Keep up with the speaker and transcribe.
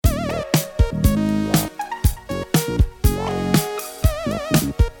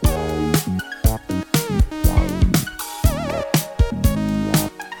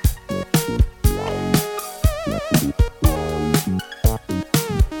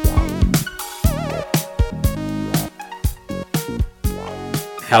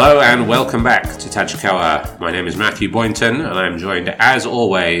Hello and welcome back to Tachikawa. My name is Matthew Boynton and I'm joined as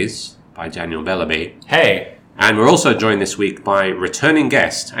always by Daniel Bellamy. Hey. And we're also joined this week by returning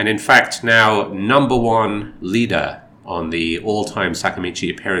guest and in fact now number one leader on the all-time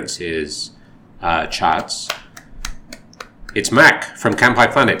Sakamichi appearances charts. It's Mac from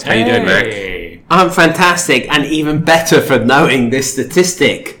Kanpai Planet. How you doing, Mac? I'm fantastic and even better for knowing this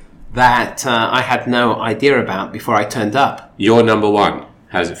statistic that I had no idea about before I turned up. You're number one.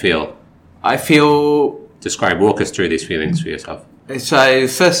 How does it feel? I feel... Walk us through these feelings for yourself. So,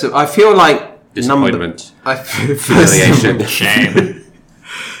 first of all, I feel like... Disappointment. Humiliation. Shame.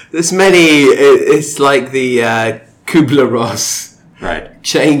 There's many... It's like the Kubler-Ross Right.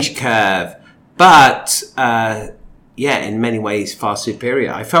 change curve. But, in many ways far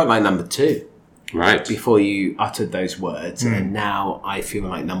superior. I felt like number two. Right. Before you uttered those words. And now I feel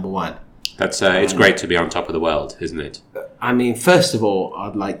like number one. That's it's great to be on top of the world, isn't it? I mean, first of all,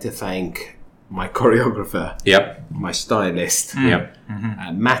 I'd like to thank my choreographer, Yep. my stylist, Yep.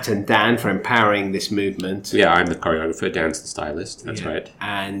 Matt and Dan for empowering this movement. Yeah, I'm the choreographer, Dan's the stylist. That's right.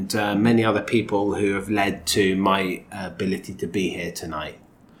 And many other people who have led to my ability to be here tonight.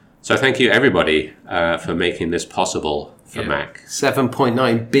 So thank you, everybody, for making this possible for Mac.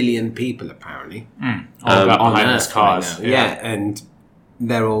 7.9 billion people, apparently. All about on behind this Earth cause. right now. Yeah, and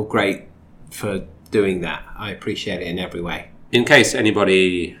they're all great for doing that. I appreciate it in every way. In case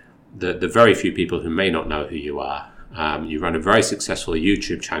anybody, the very few people who may not know who you are, you run a very successful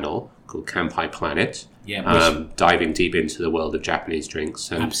YouTube channel called Kanpai Planet. Yeah, diving deep into the world of Japanese drinks.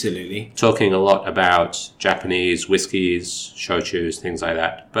 And absolutely. talking a lot about Japanese whiskies, shochus, things like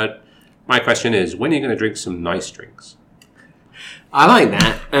that. But my question is, when are you going to drink some nice drinks? I like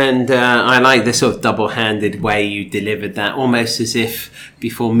that, and I like the sort of double-handed way you delivered that, almost as if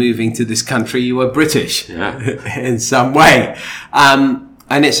before moving to this country you were British in some way. And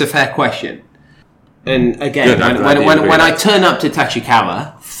it's a fair question. And again, when I turn up to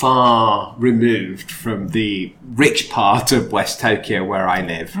Tachikawa, far removed from the rich part of West Tokyo where I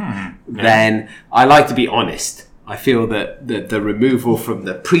live, then I like to be honest. I feel that the removal from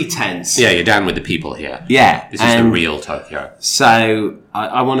the pretense... Yeah, you're down with the people here. Yeah. This is the real Tokyo. So,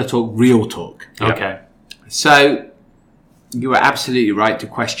 I want to talk real talk. Yep. Okay. So, you were absolutely right to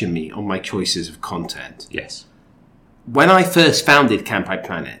question me on my choices of content. Yes. When I first founded Kanpai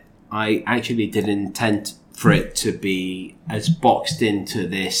Planet, I actually didn't intend for it to be as boxed into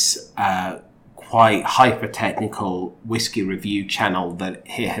this quite hyper-technical whiskey review channel that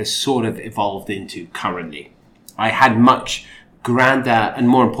it has sort of evolved into currently. I had much grander and,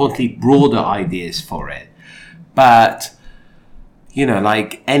 more importantly, broader ideas for it. But, you know,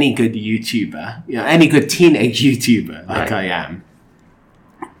 like any good YouTuber, any good teenage YouTuber like I am,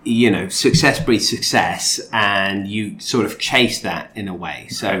 success breeds success, and you sort of chase that in a way.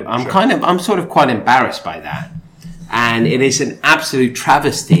 So I'm sort of quite embarrassed by that. And it is an absolute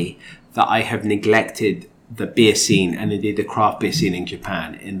travesty that I have neglected the beer scene and indeed the craft beer scene in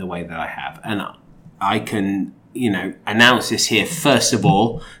Japan in the way that I have. And I can, announce this here, first of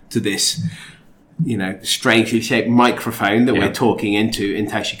all, to this, strangely shaped microphone that we're talking into in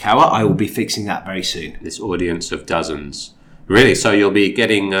Tachikawa. I will be fixing that very soon. This audience of dozens. Really? So you'll be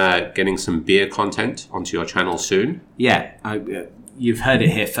getting some beer content onto your channel soon? Yeah, you've heard it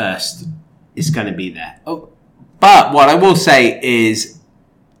here first. It's going to be there. Oh, but what I will say is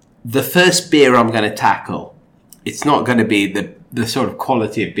the first beer I'm going to tackle, it's not going to be the sort of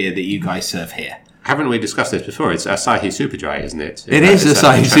quality of beer that you guys serve here. Haven't we discussed this before? It's Asahi Super Dry, isn't it? It is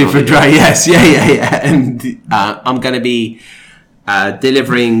Asahi Super Dry, yes. Yeah. And I'm going to be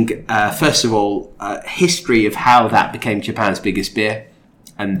delivering, first of all, a history of how that became Japan's biggest beer,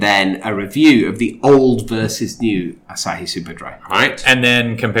 and then a review of the old versus new Asahi Super Dry. Right. And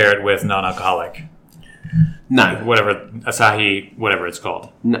then compare it with non-alcoholic. No. Whatever, Asahi, whatever it's called.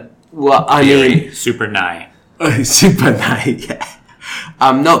 No. Well, I mean... Super Nai. Super Nai, yeah.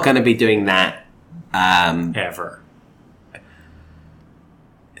 I'm not going to be doing that. Ever.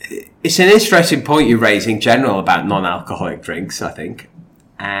 It's an interesting point you raise in general about non-alcoholic drinks, I think.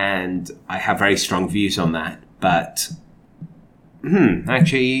 And I have very strong views on that. But,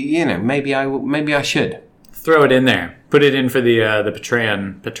 actually, maybe I should. Throw it in there. Put it in for the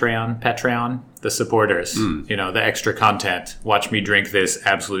Patreon, the supporters. The extra content. Watch me drink this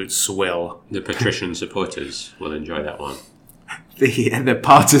absolute swill. The patrician supporters will enjoy that one. The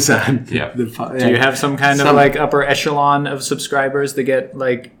partisan. Yeah. Do you have some kind of upper echelon of subscribers that get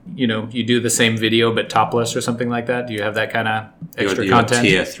you do the same video but topless or something like that? Do you have that kind of extra content?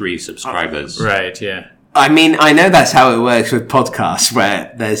 Tier 3 subscribers. Right, yeah. I mean, I know that's how it works with podcasts,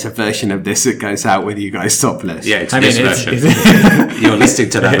 where there's a version of this that goes out with you guys topless. Yeah, it's this version. You're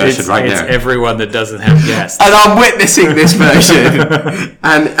listening to that version right now. It's everyone that doesn't have guests. And I'm witnessing this version.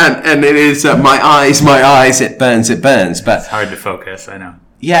 and it is my eyes, it burns. But it's hard to focus, I know.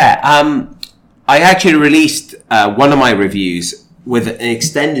 Yeah, I actually released one of my reviews with an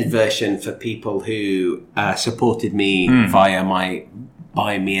extended version for people who supported me via my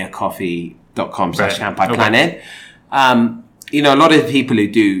buymeacoffee.com/CampiPlanet. You know, a lot of the people who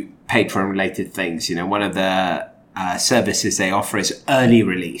do Patreon related things, you know, one of the services they offer is early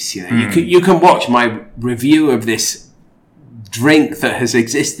release. You know, you can watch my review of this drink that has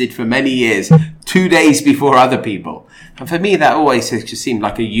existed for many years 2 days before other people. And for me, that always has just seemed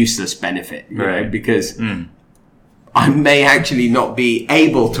like a useless benefit, you know, because I may actually not be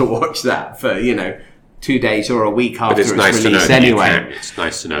able to watch that for, 2 days or a week after it's released anyway. It's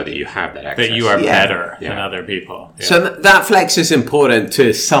nice to know that you have that access. That you are better than other people. Yeah. So that flex is important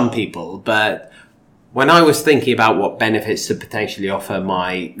to some people, but when I was thinking about what benefits to potentially offer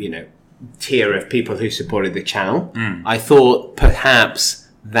my, tier of people who supported the channel, I thought perhaps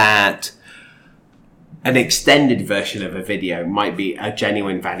that an extended version of a video might be a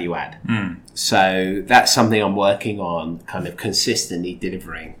genuine value add. So that's something I'm working on, kind of consistently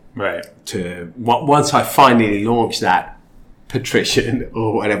delivering. Right. To once I finally launch that patrician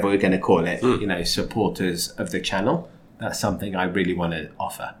or whatever we're going to call it, supporters of the channel, that's something I really want to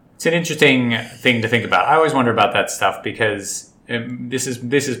offer. It's an interesting thing to think about. I always wonder about that stuff because this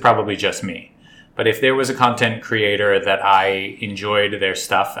is probably just me. But if there was a content creator that I enjoyed their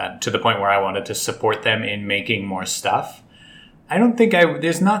stuff to the point where I wanted to support them in making more stuff, I don't think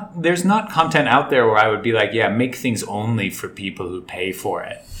there's not content out there where I would be like, yeah, make things only for people who pay for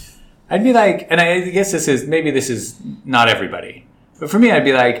it. I'd be like, and I guess this is not everybody, but for me, I'd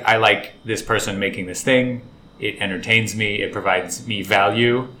be like, I like this person making this thing. It entertains me. It provides me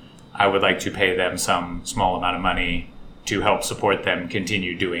value. I would like to pay them some small amount of money to help support them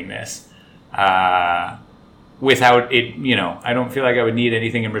continue doing this. Without it, I don't feel like I would need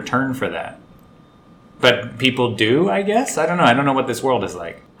anything in return for that. But people do, I guess. I don't know. I don't know what this world is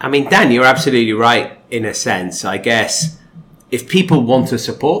like. I mean, Dan, you're absolutely right in a sense. I guess if people want to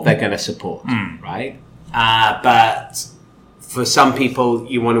support, they're going to support, right? But for some people,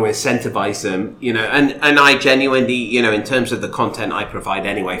 you want to incentivize them, and I genuinely, in terms of the content I provide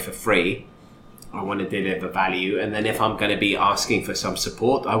anyway for free, I want to deliver value. And then if I'm going to be asking for some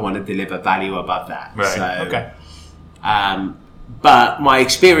support, I want to deliver value above that. Right. So, okay. But my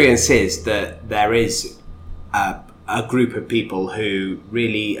experience is that there is a group of people who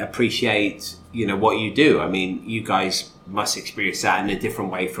really appreciate, what you do. I mean, you guys must experience that in a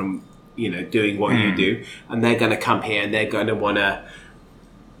different way from, doing what you do. And they're going to come here and they're going to want to,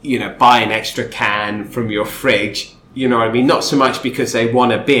 buy an extra can from your fridge. You know what I mean? Not so much because they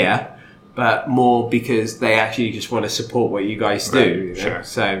want a beer, but more because they actually just want to support what you guys do. Sure.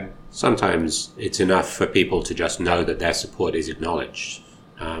 So sometimes it's enough for people to just know that their support is acknowledged.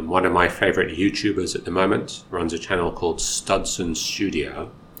 One of my favorite YouTubers at the moment runs a channel called Studson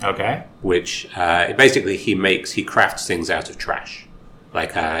Studio. Okay. Which basically he crafts things out of trash.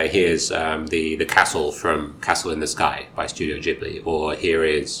 Like here's the castle from Castle in the Sky by Studio Ghibli, or here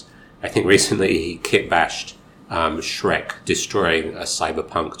is, I think recently he kit bashed Shrek destroying a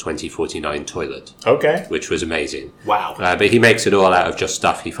Cyberpunk 2049 toilet. Okay. Which was amazing. Wow. But he makes it all out of just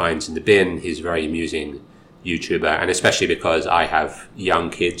stuff he finds in the bin. He's a very amusing YouTuber, and especially because I have young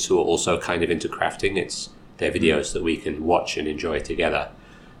kids who are also kind of into crafting, it's their videos that we can watch and enjoy together.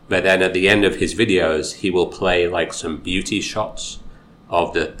 But then at the end of his videos, he will play like some beauty shots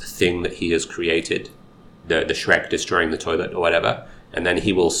of the thing that he has created, the Shrek destroying the toilet or whatever. And then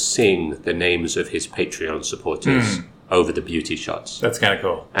he will sing the names of his Patreon supporters over the beauty shots. That's kind of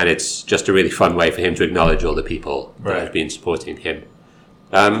cool. And it's just a really fun way for him to acknowledge all the people that have been supporting him.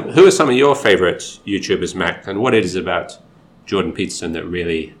 Who are some of your favorite YouTubers, Mac? And what it is about Jordan Peterson that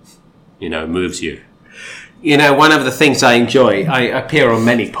really, moves you? One of the things I enjoy, I appear on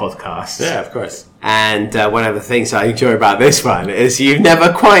many podcasts. Yeah, of course. And one of the things I enjoy about this one is you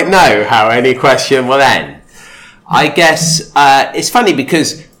never quite know how any question will end. I guess it's funny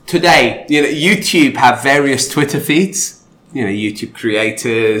because today, YouTube have various Twitter feeds, YouTube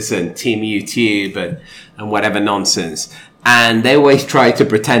creators and Team YouTube and whatever nonsense. And they always try to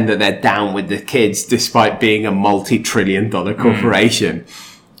pretend that they're down with the kids despite being a multi-trillion-dollar corporation.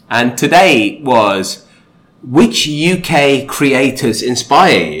 And today was, which UK creators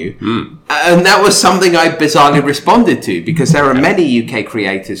inspire you? And that was something I bizarrely responded to because there are many UK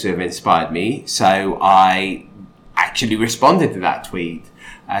creators who have inspired me. So I actually responded to that tweet.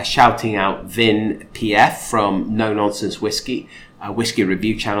 shouting out Vin PF from No Nonsense Whiskey, a whiskey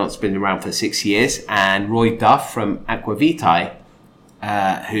review channel that's been around for 6 years, and Roy Duff from Aquavitae,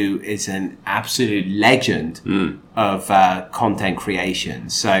 who is an absolute legend of content creation.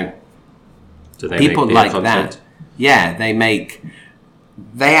 So Do they people make beer like content? that. Yeah,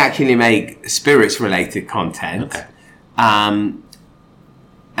 they actually make spirits related content. Okay.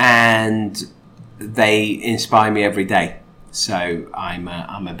 And they inspire me every day. So I'm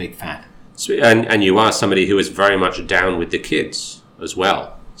a big fan. And you are somebody who is very much down with the kids as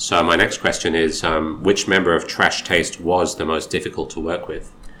well. So my next question is, which member of Trash Taste was the most difficult to work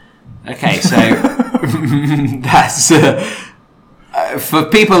with? Okay, so that's for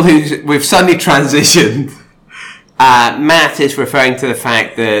people who we've suddenly transitioned. Matt is referring to the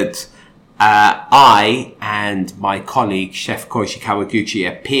fact that I and my colleague Chef Koichi Kawaguchi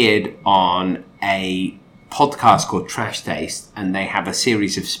appeared on a podcast called Trash Taste, and they have a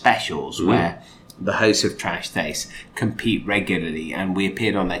series of specials where the hosts of Trash Taste compete regularly, and we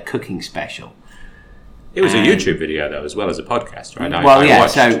appeared on their cooking special. It was a YouTube video, though, as well as a podcast, right?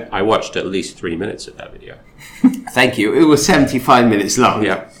 I watched at least 3 minutes of that video. Thank you. It was 75 minutes long.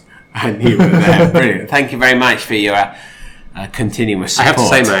 Yeah. And you were there. Brilliant. Thank you very much for your continuous support. I have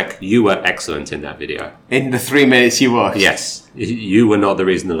to say, Mac, you were excellent in that video. In the 3 minutes you watched. Yes. You were not the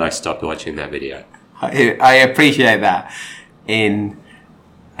reason that I stopped watching that video. I appreciate that in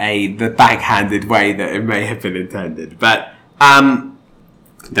the backhanded way that it may have been intended. But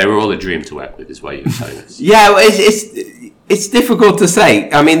they were all a dream to work with, is what you were telling us. Yeah, it's difficult to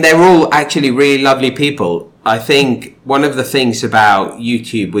say. I mean, they're all actually really lovely people. I think one of the things about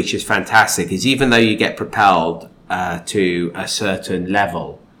YouTube, which is fantastic, is even though you get propelled to a certain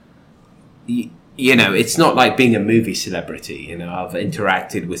level, you know, it's not like being a movie celebrity. You know, I've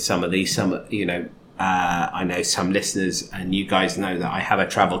interacted with some of these, I know some listeners, and you guys know that I have a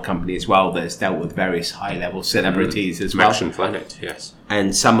travel company as well that's dealt with various high-level celebrities as well. Action Planet, yes.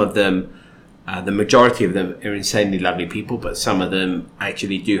 And some of them, the majority of them are insanely lovely people, but some of them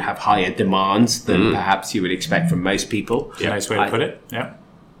actually do have higher demands than perhaps you would expect from most people. Yeah, nice way to put it. Yeah.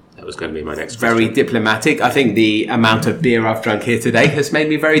 That was going to be my next Very question. diplomatic. I think the amount of beer I've drunk here today has made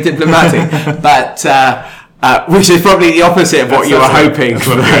me very diplomatic. But... which is probably the opposite of what you were hoping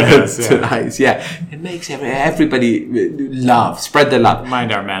for tonight. Yeah, it makes everybody spread the love.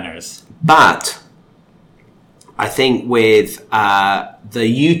 Mind our manners. But I think with the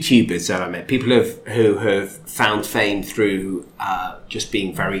YouTubers that I met, people who have found fame through just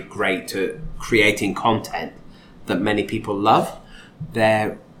being very great at creating content that many people love,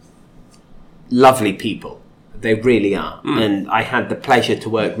 they're lovely people. They really are. And I had the pleasure to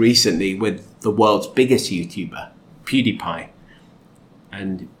work recently with the world's biggest YouTuber, PewDiePie.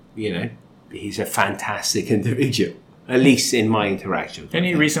 And, you know, he's a fantastic individual, at least in my interaction. Didn't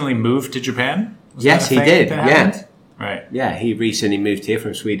he recently move to Japan? Yes, he did. Yeah. Right. Yeah, he recently moved here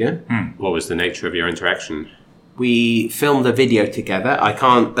from Sweden. What was the nature of your interaction? We filmed a video together. I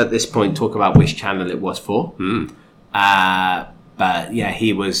can't, at this point, talk about which channel it was for. But yeah,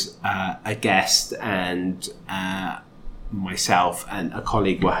 he was a guest, and myself and a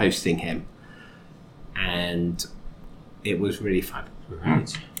colleague were hosting him. And it was really fun.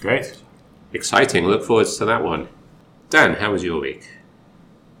 Right. Great. Exciting. Look forward to that one. Dan, how was your week?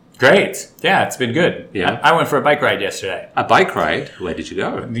 Great. Yeah, it's been good. Yeah. I went for a bike ride yesterday. A bike ride? Where did you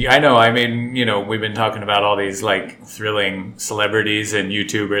go? I know. I mean, you know, we've been talking about all these like thrilling celebrities and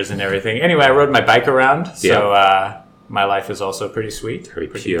YouTubers and everything. Anyway, I rode my bike around. So my life is also pretty sweet. Very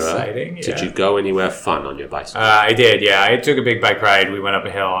pretty pure. Exciting. Did you go anywhere fun on your bicycle? I did, yeah. I took a big bike ride. We went up a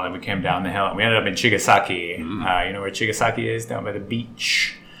hill and then we came down the hill and we ended up in Chigasaki. You know where Chigasaki is? Down by the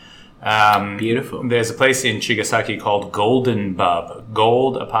beach. Beautiful. There's a place in Chigasaki called Golden Bub.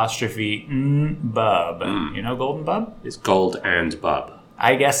 Gold apostrophe Bub. You know Golden Bub? It's Gold and Bub.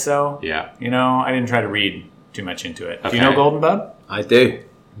 I guess so. Yeah. You know, I didn't try to read too much into it. Okay. Do you know Golden Bub? I do.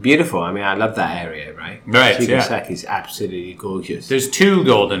 Beautiful. I mean, I love that area, right? Right, Chigasaki is absolutely gorgeous. There's two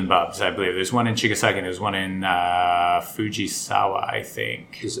Golden Bubs, I believe. There's one in Chigasaki and there's one in Fujisawa, I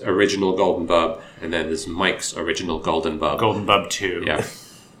think. There's original Golden Bub, and then there's Mike's original Golden Bub. Golden Bub 2.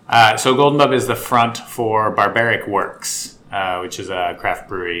 Yeah. So Golden Bub is the front for Barbaric Works, which is a craft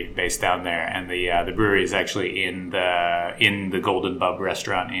brewery based down there, and the brewery is actually in the Golden Bub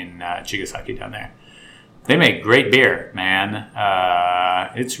restaurant in Chigasaki down there. They make great beer, man.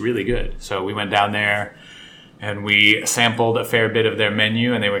 It's really good. So we went down there and we sampled a fair bit of their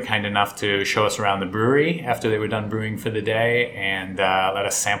menu, and they were kind enough to show us around the brewery after they were done brewing for the day, and let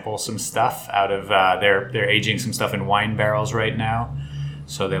us sample some stuff out of they're aging some stuff in wine barrels right now.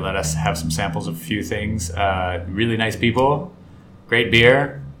 So they let us have some samples of a few things. Really nice people. great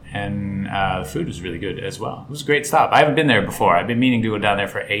beer, and the food was really good as well. It was a great stop. I haven't been there before. I've been meaning to go down there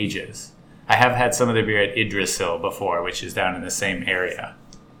for ages. I have had some of their beer at Yggdrasil before, which is down in the same area.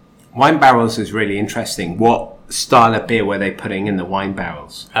 Wine barrels is really interesting. What style of beer were they putting in the wine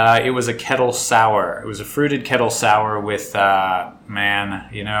barrels? It was a kettle sour. It was a fruited kettle sour with, I'd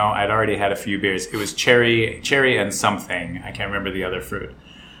already had a few beers. It was cherry and something. I can't remember the other fruit.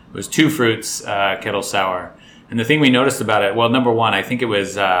 It was 2 fruits, kettle sour. And the thing we noticed about it, well, number one, I think it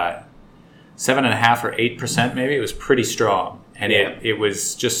was 7.5% or 8%, maybe. It was pretty strong. And it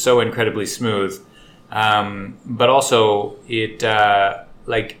was just so incredibly smooth. But also, it,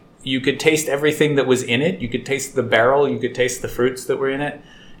 you could taste everything that was in it. You could taste the barrel. You could taste the fruits that were in it.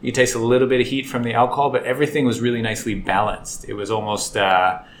 You could taste a little bit of heat from the alcohol, but everything was really nicely balanced. It was almost,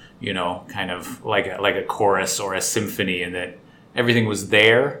 kind of like a chorus or a symphony, in that everything was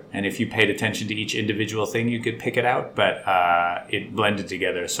there. And if you paid attention to each individual thing, you could pick it out. But it blended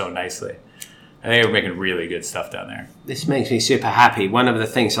together so nicely. And they were making really good stuff down there. This makes me super happy. One of the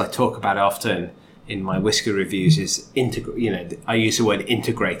things I talk about often in my whiskey reviews is I use the word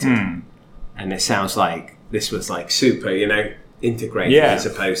integrated, and it sounds like this was like super, integrated, as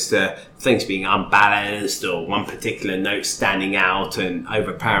opposed to things being unbalanced or one particular note standing out and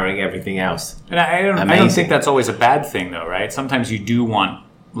overpowering everything else. And I don't think that's always a bad thing, though, right? Sometimes you do want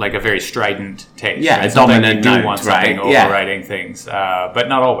like a very strident taste. Yeah, right? a dominant you do note, want something right? overriding things, but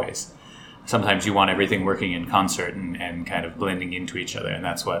not always. Sometimes you want everything working in concert and kind of blending into each other, and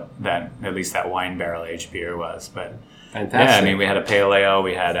that's what at least that wine barrel aged beer was. But fantastic. we had a pale ale,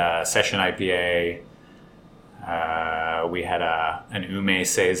 we had a session IPA, we had an Ume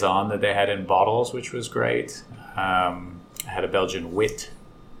Saison that they had in bottles, which was great. I had a Belgian Wit.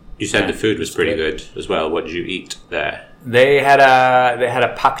 You said the food was pretty good as well. What did you eat there? They had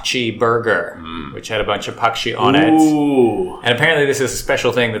a pakchi burger, which had a bunch of pakchi on it. And apparently this is a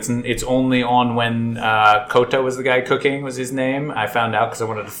special thing it's only on when Kota was the guy cooking, was his name. I found out because I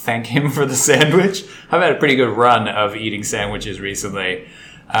wanted to thank him for the sandwich. I've had a pretty good run of eating sandwiches recently.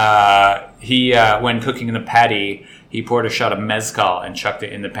 He when cooking in the patty, he poured a shot of mezcal and chucked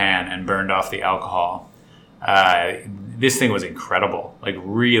it in the pan and burned off the alcohol. This thing was incredible, like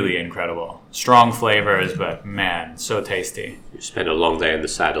really incredible. Strong flavors, but man, so tasty. You spent a long day in the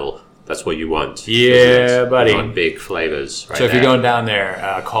saddle. That's what you want. Yeah, buddy. You want big flavors. Right so if there. you're going down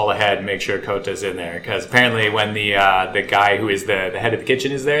there, call ahead and make sure Kota's in there, because apparently when the guy who is the head of the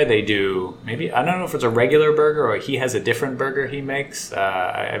kitchen is there, they do maybe, I don't know if it's a regular burger or he has a different burger he makes.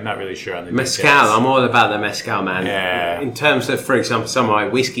 I'm not really sure on the mezcal. details. I'm all about the mezcal, man. Yeah. In terms of, for example, some of my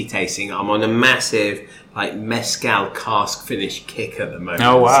whiskey tasting, I'm on a massive mezcal cask finish kick at the moment.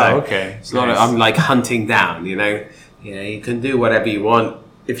 Oh wow, so okay. It's not. I'm like hunting down. You can do whatever you want.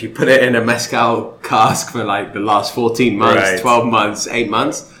 If you put it in a mezcal cask for like the last 14 months, Right. 12 months, 8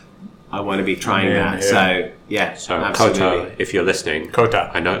 months, I want to be trying that. Yeah. So So absolutely. Kota, if you're listening, Kota.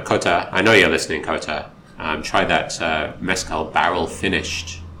 I know you're listening, Kota. Try that mezcal barrel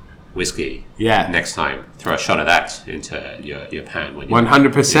finished whiskey. Yeah. Next time, throw a shot of that into your pan when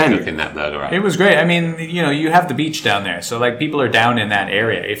 100%. you're cooking that burger up. It was great. I mean, you have the beach down there, so like people are down in that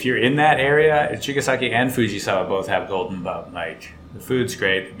area. If you're in that area, Chigasaki and Fujisawa both have Golden Bub. Like the food's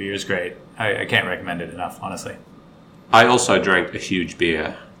great, the beer's great. I can't recommend it enough, honestly. I also drank a huge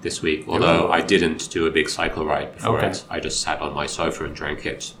beer this week, although Ooh. I didn't do a big cycle ride before Okay. it. I just sat on my sofa and drank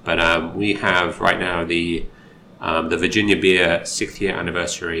it. But we have right now the Virginia Beer 6th year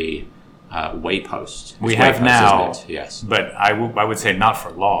anniversary Waypost. We It's have Waypost, now, isn't it? Yes. but I would say not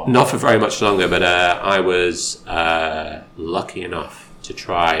for long. Not for very much longer, but I was lucky enough to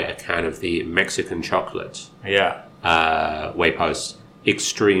try a can of the Mexican chocolate Yeah. Waypost.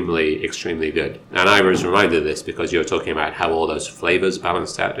 Extremely, extremely good. And I was reminded of this because you were talking about how all those flavors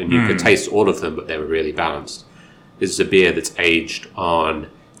balanced out, and you could taste all of them, but they were really balanced. This is a beer that's aged on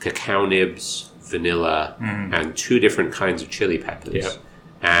cacao nibs, vanilla, and 2 different kinds of chili peppers. Yep.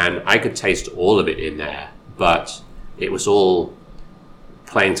 And I could taste all of it in there, but it was all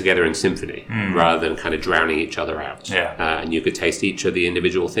playing together in symphony rather than kind of drowning each other out. Yeah. And you could taste each of the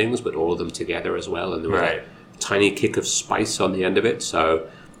individual things, but all of them together as well. And there was Right. a tiny kick of spice on the end of it. So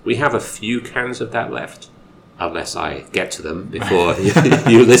we have a few cans of that left, unless I get to them before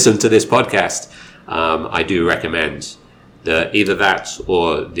you listen to this podcast. I do recommend either that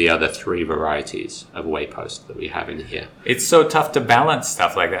or the other 3 varieties of Waypost that we have in here. It's so tough to balance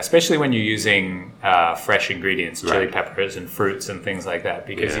stuff like that, especially when you're using fresh ingredients, chili Right. peppers and fruits and things like that,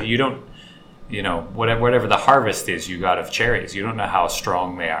 because Yeah. you don't, whatever the harvest is you got of cherries, you don't know how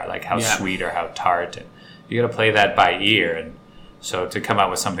strong they are, like how Yeah. sweet or how tart. And you got to play that by ear. And so to come out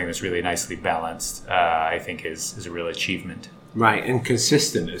with something that's really nicely balanced, I think is a real achievement. Right, and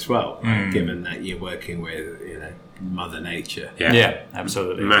consistent as well, given that you're working with, Mother Nature. Yeah,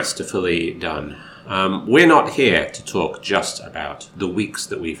 absolutely. Masterfully done. We're not here to talk just about the weeks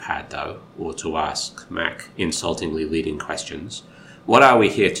that we've had, though, or to ask Mac insultingly leading questions. What are we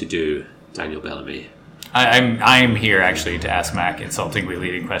here to do, Daniel Bellamy? I'm here actually to ask Mac insultingly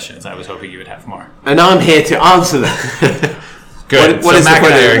leading questions. I was hoping you would have more. And I'm here to answer them. Good. What so is Mac the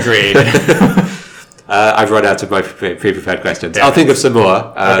and I point are agreed. I've run out of my pre-prepared questions. Yeah. I'll think of some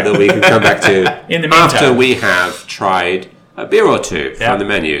more that we can come back to In the meantime. after we have tried a beer or two from the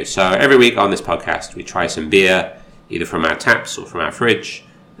menu. So every week on this podcast, we try some beer, either from our taps or from our fridge,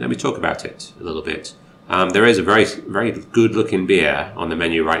 and then we talk about it a little bit. There is a very, very good-looking beer on the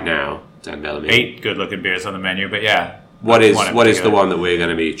menu right now, Dan Bellamy. 8 good-looking beers on the menu, but yeah. What is the one that we're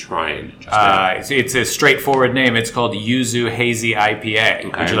going to be trying? It's a straightforward name. It's called Yuzu Hazy IPA.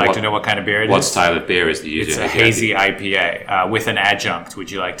 Okay. Would you like to know what kind of beer it is? What style of beer is the Yuzu? It's a hazy IPA with an adjunct.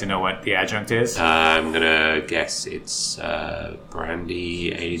 Would you like to know what the adjunct is? I'm going to guess it's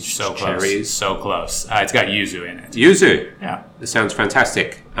brandy aged cherries. So close. It's got yuzu in it. Yuzu. Yeah. This sounds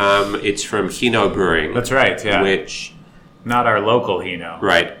fantastic. It's from Hino Brewing. That's right, yeah. Which... Not our local Hino.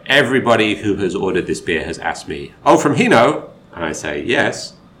 Right. Everybody who has ordered this beer has asked me, "Oh, from Hino?" And I say,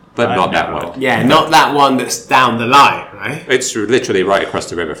 "Yes, but not that one." Yeah, not that one that's down the line, right? It's literally right across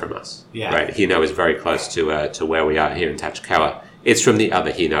the river from us. Yeah. Right. Hino is very close to where we are here in Tachikawa. It's from the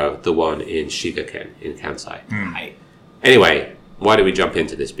other Hino, the one in Shigaken in Kansai. Right. Anyway, why don't we jump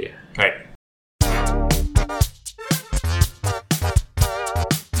into this beer? Right.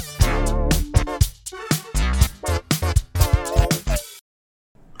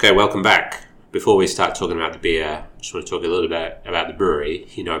 Okay, welcome back. Before we start talking about the beer, I just want to talk a little bit about the brewery,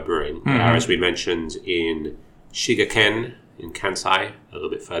 Hino Brewing. As we mentioned, in Shigaken, in Kansai, a little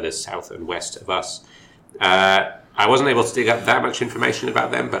bit further south and west of us. I wasn't able to dig up that much information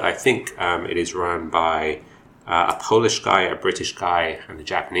about them, but I think it is run by a Polish guy, a British guy, and a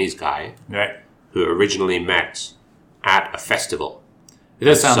Japanese guy Right. who originally met at a festival. It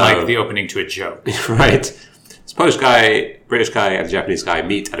does sound So- like the opening to a joke. Right. This Polish guy, British guy, and Japanese guy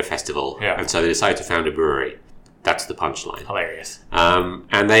meet at a festival, Yeah. and so they decide to found a brewery. That's the punchline. Hilarious.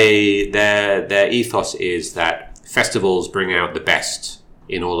 And their ethos is that festivals bring out the best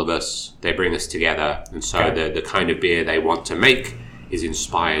in all of us. They bring us together, and so the kind of beer they want to make is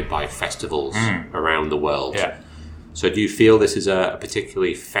inspired by festivals around the world. Yeah. So do you feel this is a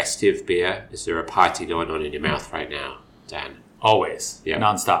particularly festive beer? Is there a party going on in your mouth right now, Dan? Always. Yeah.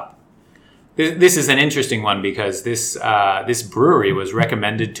 Nonstop. This is an interesting one because this brewery was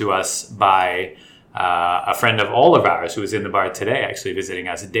recommended to us by a friend of all of ours who was in the bar today, actually visiting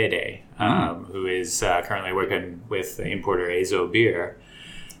us, Dede, who is currently working with the importer Azo Beer.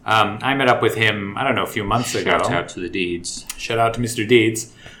 I met up with him, I don't know, a few months ago. Shout out to the Deeds. Shout out to Mr.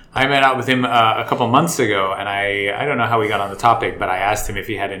 Deeds. I met up with him a couple months ago, and I don't know how we got on the topic, but I asked him if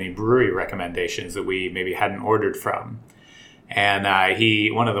he had any brewery recommendations that we maybe hadn't ordered from. And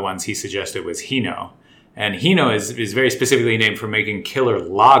one of the ones he suggested was Hino. And Hino is very specifically named for making killer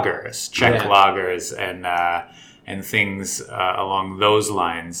lagers, Czech lagers, and things along those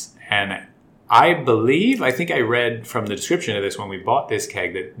lines. And I think I read from the description of this when we bought this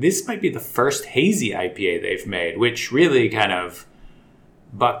keg that this might be the first hazy IPA they've made, which really kind of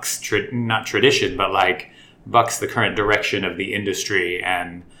bucks, not tradition, but like bucks the current direction of the industry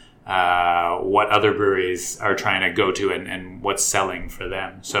and what other breweries are trying to go to and what's selling for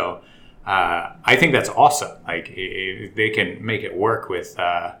them. So I think that's awesome. Like if they can make it work with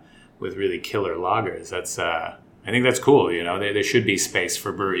really killer lagers, that's I think that's cool. You know, there should be space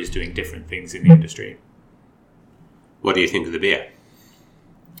for breweries doing different things in the industry. What do you think of the beer?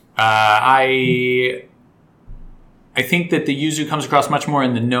 I think that the yuzu comes across much more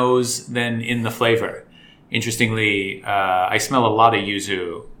in the nose than in the flavor. Interestingly, I smell a lot of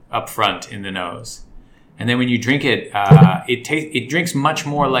yuzu up front in the nose. And then when you drink it, it drinks much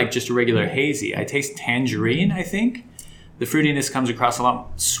more like just a regular hazy. I taste tangerine, I think. The fruitiness comes across a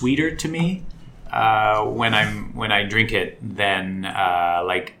lot sweeter to me when I drink it than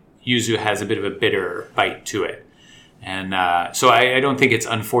like yuzu has a bit of a bitter bite to it. And so I don't think it's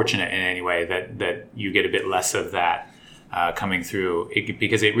unfortunate in any way that you get a bit less of that coming through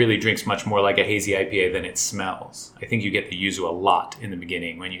because it really drinks much more like a hazy IPA than it smells. I think you get the yuzu a lot in the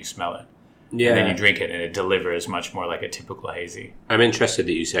beginning when you smell it. Yeah. And then you drink it and it delivers much more like a typical hazy. I'm interested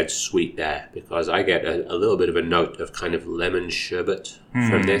that you said sweet there because I get a little bit of a note of kind of lemon sherbet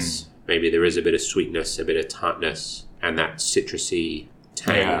from this. Maybe there is a bit of sweetness, a bit of tartness, and that citrusy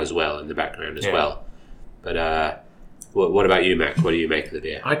tang as well in the background as well. But What about you, Mac? What do you make of the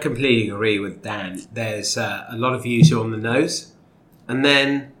beer? I completely agree with Dan. There's a lot of use on the nose. And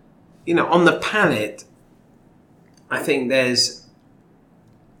then, on the palate, I think there's...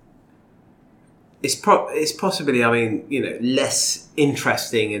 It's possibly, less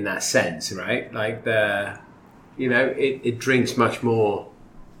interesting in that sense, right? Like it drinks much more...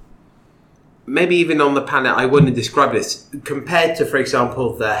 Maybe even on the palate, I wouldn't describe this compared to, for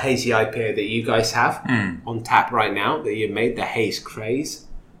example, the hazy IPA that you guys have on tap right now that you've made, the Haze Craze.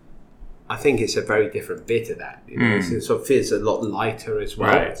 I think it's a very different beer to that. It sort of feels a lot lighter as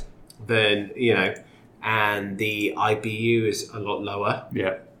well. Right. Than and the IBU is a lot lower.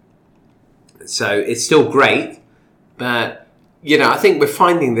 Yeah. So it's still great, but I think we're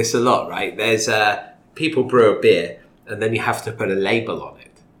finding this a lot, right? There's people brew a beer and then you have to put a label on it.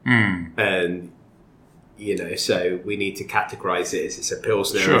 And so we need to categorize it. Is this a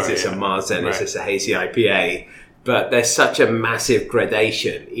Pilsner? Is this a Marzen? Is this a hazy IPA? But there's such a massive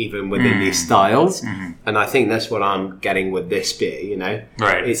gradation even within these styles. And I think that's what I'm getting with this beer,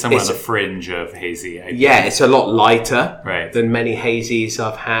 Right. It's somewhere on the fringe of hazy IPA. Yeah, it's a lot lighter than many hazies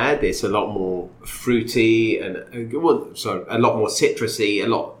I've had. It's a lot more fruity and a lot more citrusy, a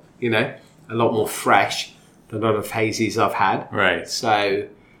lot more fresh than a lot of hazies I've had. Right. So...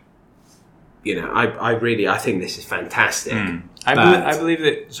 I think this is fantastic. I believe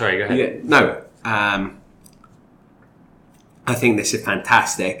that... Sorry, go ahead. I think this is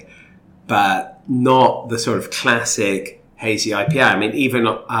fantastic, but not the sort of classic hazy IPA. I mean, even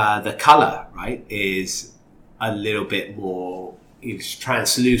the colour, right, is a little bit more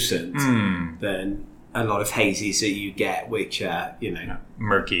translucent than a lot of hazies that you get, which are,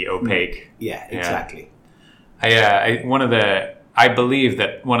 murky, opaque. Yeah, exactly. I believe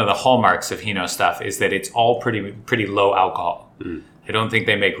that one of the hallmarks of Hino stuff is that it's all pretty low alcohol. I don't think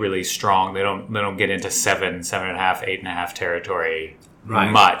they make really strong. They don't get into 7.5, 8.5 territory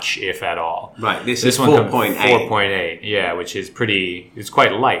much, if at all. Right. This one 4.8. 4.8. Yeah, which is it's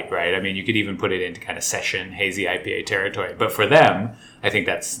quite light, right? I mean, you could even put it into kind of session hazy IPA territory. But for them, I think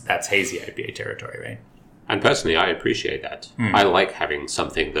that's hazy IPA territory, right? And personally, I appreciate that. I like having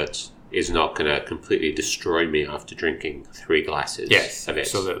something that is not going to completely destroy me after drinking 3 glasses of it.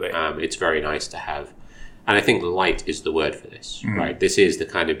 Absolutely. It's very nice to have. And I think light is the word for this, right? This is the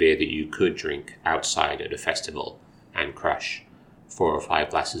kind of beer that you could drink outside at a festival and crush 4 or 5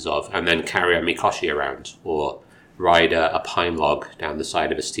 glasses of, and then carry a Mikoshi around, or ride a pine log down the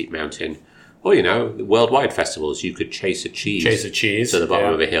side of a steep mountain. Or, worldwide festivals, you could chase a cheese to the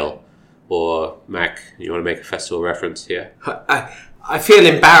bottom of a hill. Or, Mac, you want to make a festival reference here? I feel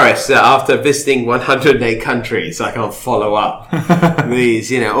embarrassed that after visiting 108 countries, I can't follow up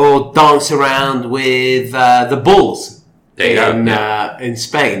these, or dance around with the bulls in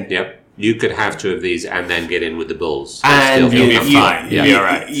Spain. Yep. You could have 2 of these and then get in with the bulls. And you'll be fine. You'll be all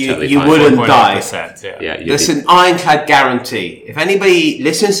right. You wouldn't die. Listen, ironclad guarantee. If anybody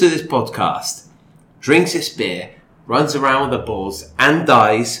listens to this podcast, drinks this beer, runs around with the bulls and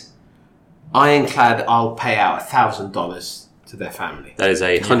dies, ironclad, I'll pay out $1,000 to their family. That is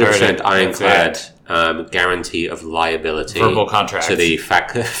a 100% ironclad guarantee of liability. Verbal contract. To the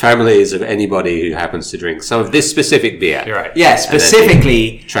families of anybody who happens to drink some of this specific beer. You're right. Yeah,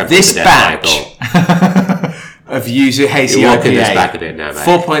 specifically this batch of Yuzu Hazy You're walking this back a bit now, mate.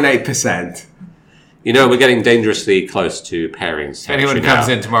 4.8%. We're getting dangerously close to pairings. If anyone comes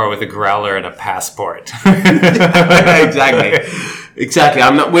in tomorrow with a growler and a passport. Exactly.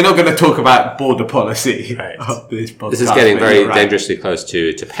 We're not going to talk about border policy of this podcast. This is getting very dangerously close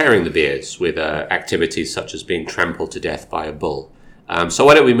to pairing the beers with activities such as being trampled to death by a bull. So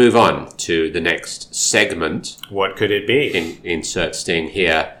why don't we move on to the next segment? What could it be? Insert sting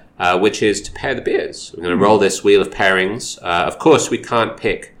here, which is to pair the beers. We're going to roll this wheel of pairings. Of course, we can't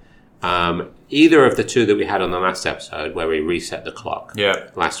pick either of the 2 that we had on the last episode where we reset the clock. Yeah.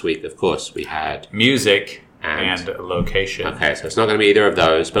 Last week, of course, we had music and location. Okay, so it's not going to be either of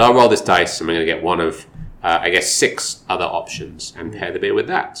those, but I'll roll this dice and we're going to get one of, 6 other options and pair the beer with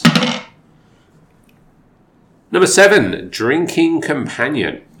that. Number 7, drinking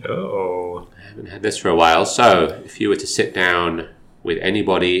companion. Oh. I haven't had this for a while, so if you were to sit down with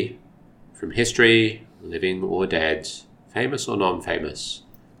anybody from history, living or dead, famous or non-famous,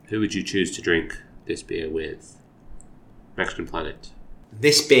 who would you choose to drink this beer with? Mexican Planet.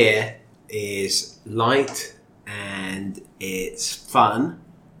 This beer is light and it's fun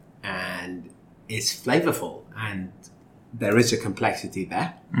and it's flavorful and there is a complexity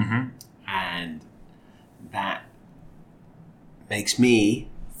there. And that makes me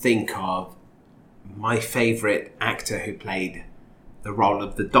think of my favorite actor who played the role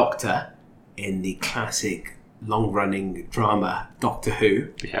of the Doctor in the classic long-running drama Doctor Who,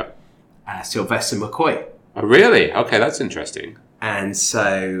 Yep. Sylvester McCoy. Oh, really? Okay, that's interesting. And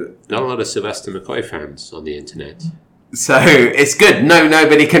so Not a lot of Sylvester McCoy fans on the internet. it's good.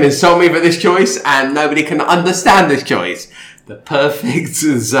 Nobody can insult me for this choice, and nobody can understand this choice. The perfect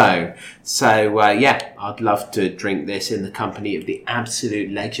zone. So, I'd love to drink this in the company of the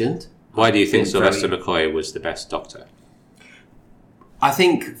absolute legend. Why do you think Sylvester McCoy was the best Doctor? I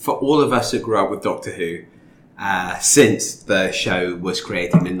think for all of us that grew up with Doctor Who, since the show was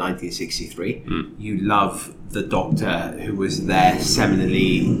created in 1963, you love the Doctor who was there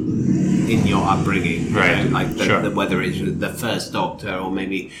seminally in your upbringing. Right. Like whether it's the first Doctor or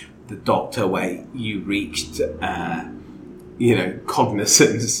maybe the Doctor where you reached,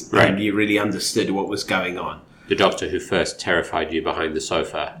 cognizance and you really understood what was going on. The Doctor who first terrified you behind the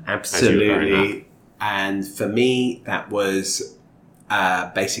sofa. Absolutely. And for me, that was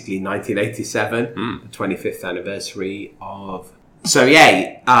basically 1987, the 25th anniversary of... So,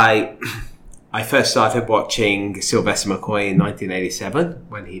 I first started watching Sylvester McCoy in 1987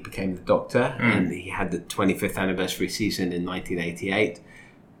 when he became the Doctor, and he had the 25th anniversary season in 1988,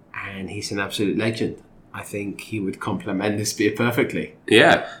 and he's an absolute legend. I think he would complement this beer perfectly.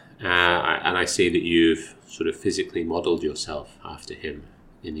 Yeah, and I see that you've sort of physically modelled yourself after him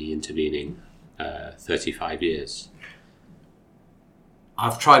in the intervening 35 years.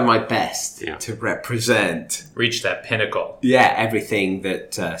 I've tried my best to represent... Reach that pinnacle. Yeah, everything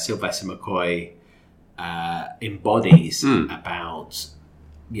that Sylvester McCoy embodies about,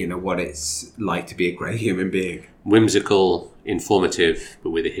 what it's like to be a great human being. Whimsical, informative,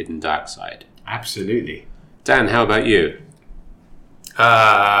 but with a hidden dark side. Absolutely. Dan, how about you?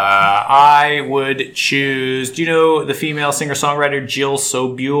 I would choose... Do you know the female singer-songwriter Jill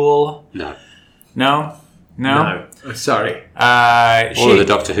Sobule? No. No? No. Sorry. All of the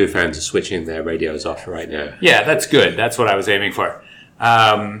Doctor Who fans are switching their radios off right now. Yeah, that's good. That's what I was aiming for.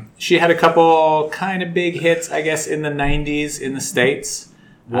 She had a couple kind of big hits, I guess, in the 90s in the States.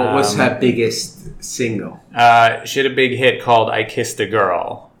 What was her biggest single? She had a big hit called I Kissed a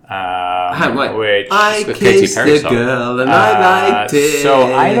Girl. Which I the Katy kissed Perry a song. girl and I liked it. So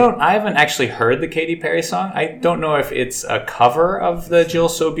I haven't actually heard the Katy Perry song. I don't know if it's a cover of the Jill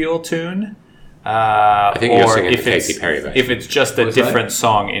Sobule tune. I think you're singing the Katy Perry version. If it's just a different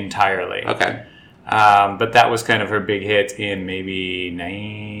song entirely. Okay. But that was kind of her big hit in maybe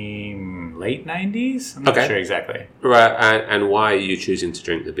late 90s? I'm not sure exactly. Right, and why are you choosing to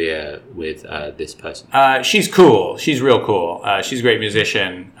drink the beer with this person? She's cool. She's real cool. She's a great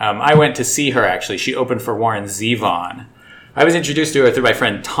musician. I went to see her, actually. She opened for Warren Zevon. I was introduced to her through my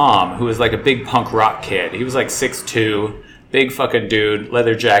friend Tom, who was like a big punk rock kid. He was like 6'2", big fucking dude,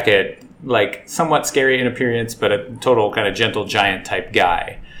 leather jacket, like somewhat scary in appearance, but a total kind of gentle giant type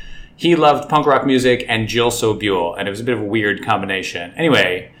guy. He loved punk rock music and Jill Sobule, and it was a bit of a weird combination.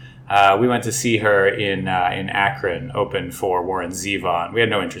 Anyway, we went to see her in Akron, open for Warren Zevon. We had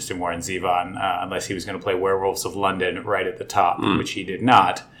no interest in Warren Zevon unless he was going to play Werewolves of London right at the top, which he did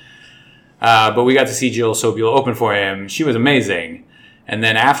not. But we got to see Jill Sobule open for him. She was amazing. And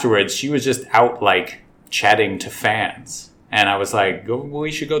then afterwards, she was just out, like, chatting to fans. And I was like,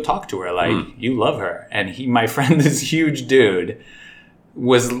 we should go talk to her. Like, you love her. And my friend, this huge dude,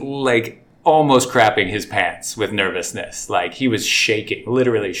 was like almost crapping his pants with nervousness. Like, he was shaking,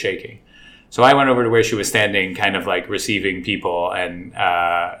 literally shaking. So I went over to where she was standing, kind of like receiving people, and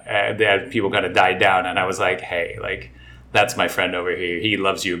the people kind of died down. And I was like, hey, like, that's my friend over here. He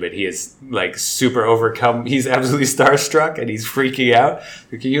loves you, but he is like super overcome. He's absolutely starstruck and he's freaking out.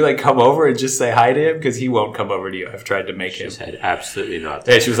 Can you like come over and just say hi to him? Because he won't come over to you. I've tried to make him. She said, absolutely not.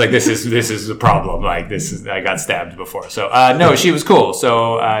 Yeah, she was like, this is a problem. Like, I got stabbed before. So, no, she was cool.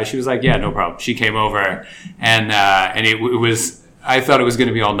 So, she was like, yeah, no problem. She came over and it was, I thought it was going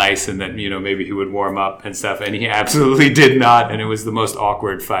to be all nice and that, maybe he would warm up and stuff. And he absolutely did not. And it was the most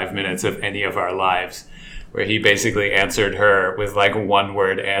awkward 5 minutes of any of our lives, where he basically answered her with like one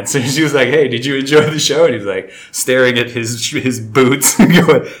word answer. She was like, hey, did you enjoy the show? And he was like staring at his boots and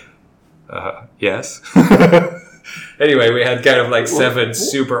going, yes. Anyway, we had kind of like 7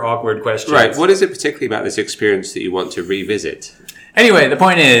 super awkward questions. Right. What is it particularly about this experience that you want to revisit? Anyway, the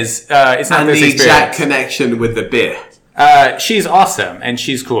point is, it's not and this the experience. exact connection with the beer. She's awesome and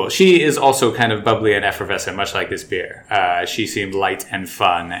she's cool. She is also kind of bubbly and effervescent, much like this beer. She seemed light and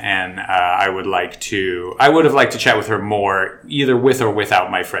fun, and I would have liked to chat with her more, either with or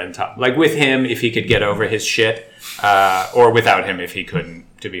without my friend Tom. Like with him, if he could get over his shit, or without him if he couldn't,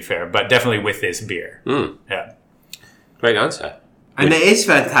 to be fair. But definitely with this beer. Yeah. Great answer. And it is a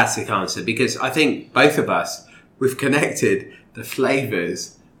fantastic answer, because I think both of us, we've connected the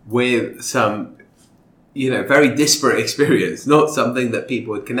flavours with some very disparate experience, not something that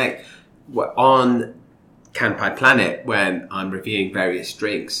people would connect. On Kanpai Planet, when I'm reviewing various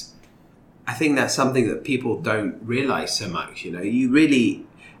drinks, I think that's something that people don't realize so much.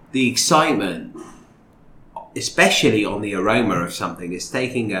 The excitement, especially on the aroma of something, is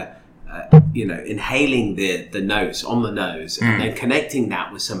taking inhaling the notes on the nose and then connecting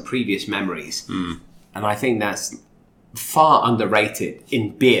that with some previous memories. And I think that's far underrated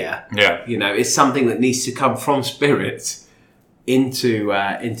in beer. Yeah. It's something that needs to come from spirits into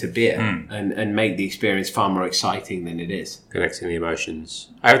beer and make the experience far more exciting than it is. Connecting the emotions.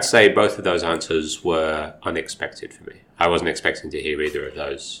 I would say both of those answers were unexpected for me. I wasn't expecting to hear either of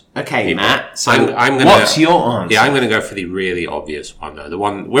those. Okay, people. Matt. So what's your answer? Yeah, I'm going to go for the really obvious one, though. The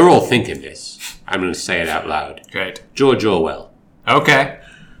one we're all thinking this. I'm going to say it out loud. Great. George Orwell. Okay.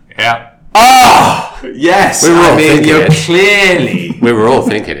 Yeah. Oh, yes. We were all thinking you're it. We were all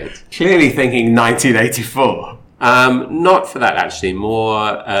thinking it. Clearly thinking 1984. Not for that, actually.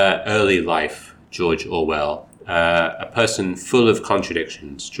 More early life George Orwell. A person full of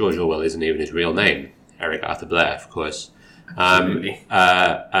contradictions. George Orwell isn't even his real name. Eric Arthur Blair, of course.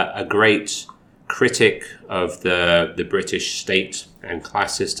 A great critic of the British state and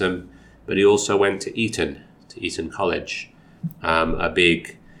class system, but he also went to Eton College. A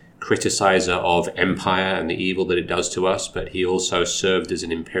big criticizer of empire and the evil that it does to us, but he also served as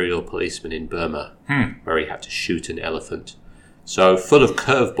an imperial policeman in Burma, where he had to shoot an elephant. So full of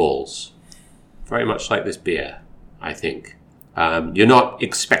curveballs, very much like this beer, I think. You're not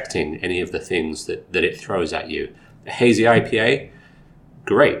expecting any of the things that it throws at you. The hazy IPA,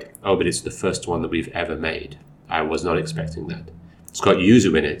 great. Oh, but it's the first one that we've ever made. I was not expecting that. It's got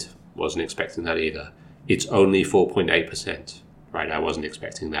yuzu in it. Wasn't expecting that either. It's only 4.8%. Right, I wasn't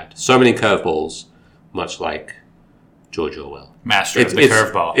expecting that. So many curveballs, much like George Orwell. Master of the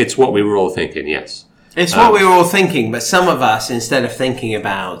curveball. It's what we were all thinking, yes. It's what we were all thinking, but some of us, instead of thinking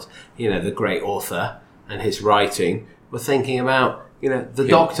about, the great author and his writing, were thinking about, the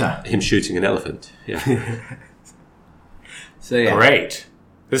doctor. Him shooting an elephant, yeah. So, yeah. Great.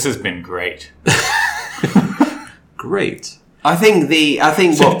 This has been great. Great. I think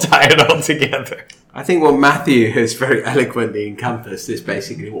what tie it all together. I think what Matthew has very eloquently encompassed is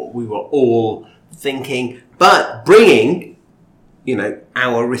basically what we were all thinking, but bringing,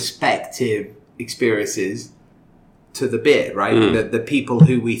 our respective experiences to the beer, right? The people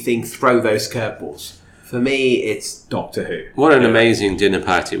who we think throw those curveballs. For me, it's Doctor Who. What an amazing dinner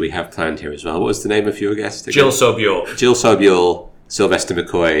party we have planned here as well. What was the name of your guest again? Jill Sobule. Jill Sobule, Sylvester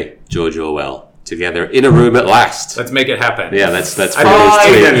McCoy, George Orwell. Together in a room at last. Let's make it happen. Yeah, that's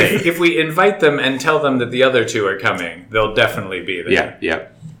finally. If we invite them and tell them that the other two are coming, they'll definitely be there. Yeah.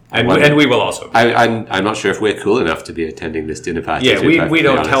 And we will also be there. I'm not sure if we're cool enough to be attending this dinner party. Yeah, we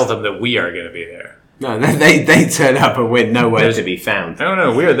don't tell them that we are going to be there. No, they turn up and we're nowhere to be found.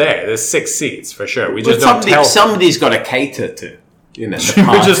 No, we're there. There's 6 seats for sure. We just don't tell. Somebody's got to cater to, the party.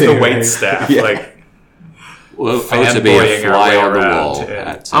 We're just the wait staff. Yeah. Well, to be a fly on the wall.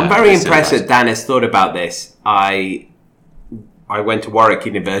 I'm very impressed that Dan has thought about this. I went to Warwick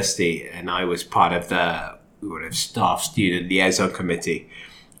University and I was part of the staff student liaison committee,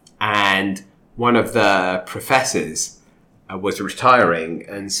 and one of the professors was retiring,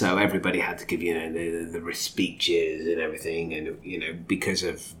 and so everybody had to give the speeches and everything, and because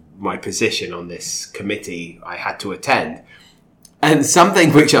of my position on this committee, I had to attend. And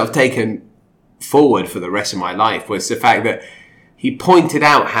something which I've taken forward for the rest of my life was the fact that he pointed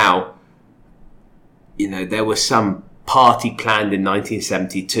out how there was some party planned in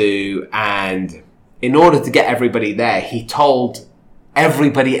 1972, and in order to get everybody there, he told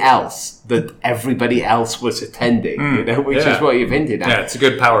everybody else that everybody else was attending, which is what you've hinted at. Yeah, it's a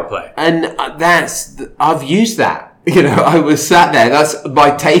good power play. And I've used that. I was sat there. That's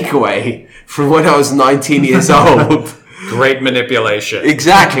my takeaway from when I was 19 years old. Great manipulation.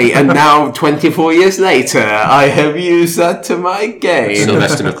 Exactly. And now, 24 years later, I have used that to my gain.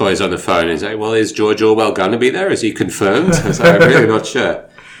 Sylvester McCoy's on the phone and saying, well, is George Orwell going to be there? Is he confirmed? I'm really not sure.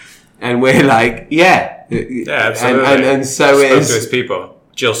 And we're like, yeah. Yeah, absolutely. And so spoke is... to his people.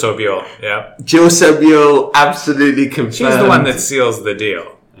 Jill Sobule, yeah. Jill Sobule absolutely confirmed. She's the one that seals the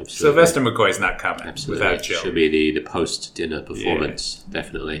deal. Absolutely. Sylvester McCoy's not coming without Jill. Should be the post-dinner performance,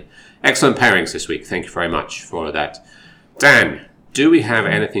 definitely. Excellent pairings this week. Thank you very much for that. Dan, do we have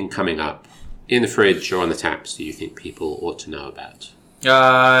anything coming up in the fridge or on the taps do you think people ought to know about?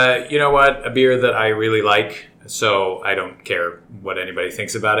 You know what? A beer that I really like, so I don't care what anybody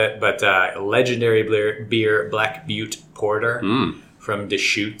thinks about it, but legendary beer Black Butte Porter from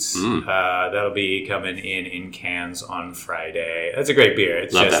Deschutes. That'll be coming in cans on Friday. That's a great beer.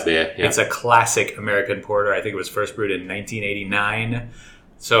 It's Love that beer. Yeah. It's a classic American porter. I think it was first brewed in 1989.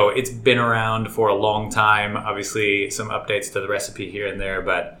 So it's been around for a long time. Obviously, some updates to the recipe here and there,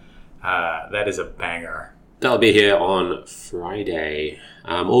 but that is a banger. That'll be here on Friday.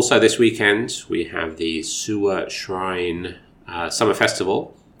 Also this weekend, we have the Sewer Shrine Summer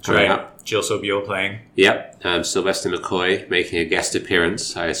Festival coming up. Jill Sobule playing. Yep. Sylvester McCoy making a guest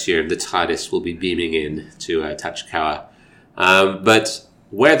appearance. I assume the TARDIS will be beaming in to Tachikawa. But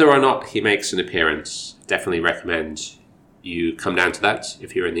whether or not he makes an appearance, definitely recommend you come down to that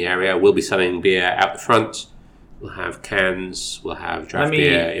if you're in the area. We'll be selling beer out the front. We'll have cans. We'll have draft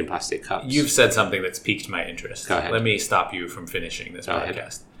beer in plastic cups. You've said something that's piqued my interest. Go ahead. Let me stop you from finishing this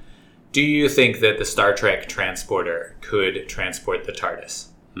podcast. Do you think that the Star Trek transporter could transport the TARDIS?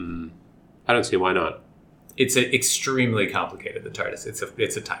 I don't see why not. It's extremely complicated, the TARDIS.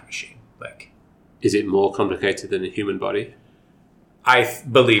 It's a time machine. Is it more complicated than a human body? I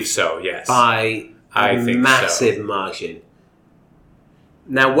believe so, yes. By I a think massive margin.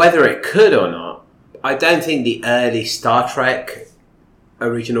 Now, whether it could or not, I don't think the early Star Trek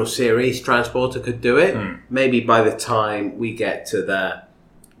original series transporter could do it. Maybe by the time we get to the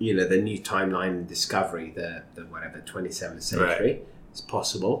new timeline and Discovery, the 27th century, it's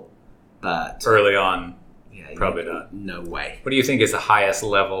possible. But early on, probably not. No way. What do you think is the highest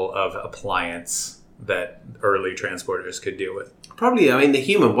level of appliance that early transporters could deal with? Probably, the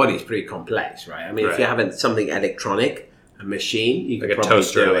human body is pretty complex, right? If you're having something electronic, a machine, you like could a probably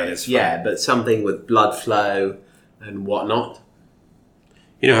toaster do oven it. is fine. Yeah, but something with blood flow and whatnot.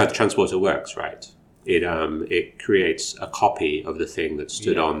 You know how the transporter works, right? It creates a copy of the thing that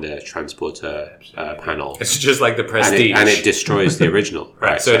stood on the transporter panel. It's just like the Prestige. And it destroys the original.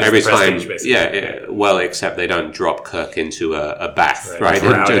 right. So every the time, Prestige, basically. Except they don't drop Kirk into a bath, Right.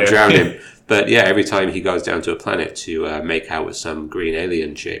 and drown him. But every time he goes down to a planet to make out with some green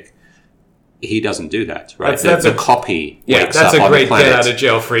alien chick, he doesn't do that, right? That's the copy wakes that's up a on the great planet. get out of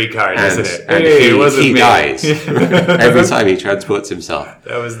jail free card, isn't it? And he dies every time he transports himself.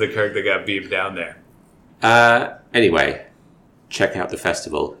 That was the Kirk that got beamed down there. Anyway, check out the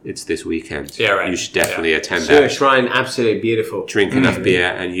festival. It's this weekend. Yeah, right. You should definitely attend Sewer that. Shrine, absolutely beautiful. Drink enough beer,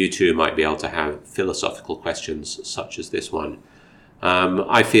 and you too might be able to have philosophical questions such as this one.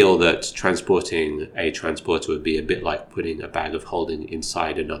 I feel that transporting a transporter would be a bit like putting a bag of holding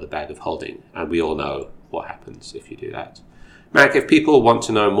inside another bag of holding, and we all know what happens if you do that. Mac, if people want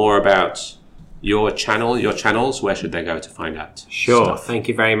to know more about your channels, where should they go to find out? Sure, stuff? thank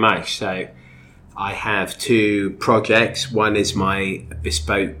you very much. So I have two projects. One is my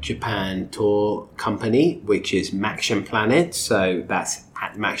bespoke Japan tour company, which is Maction Planet. So that's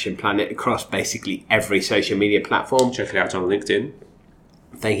at Maction Planet across basically every social media platform. Check it out on LinkedIn.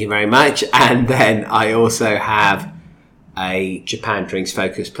 Thank you very much. And then I also have a Japan Drinks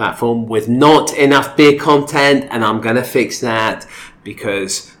focused platform with not enough beer content, and I'm going to fix that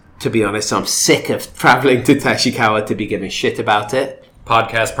because, to be honest, I'm sick of traveling to Tachikawa to be giving shit about it.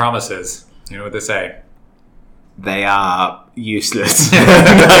 Podcast promises. You know what they say. They are useless. They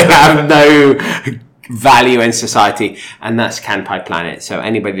have no value in society, and that's Kanpai Planet. So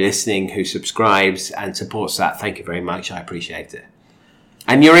anybody listening who subscribes and supports that, thank you very much. I appreciate it.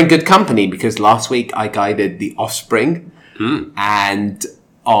 And you're in good company because last week I guided The Offspring, and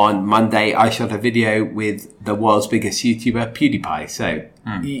on Monday I shot a video with the world's biggest YouTuber, PewDiePie. So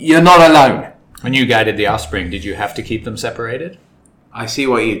you're not alone. When you guided The Offspring, did you have to keep them separated? I see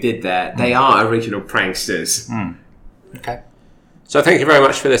what you did there. They are original pranksters. Okay. So thank you very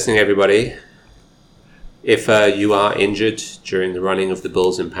much for listening, everybody. If you are injured during the running of the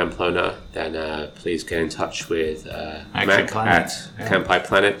Bulls in Pamplona, then please get in touch with Mac Planet. at Kanpai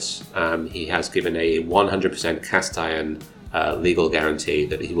Planet. He has given a 100% cast iron legal guarantee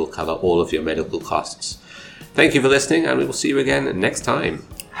that he will cover all of your medical costs. Thank you for listening, and we will see you again next time.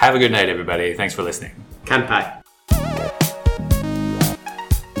 Have a good night, everybody. Thanks for listening. Kanpai.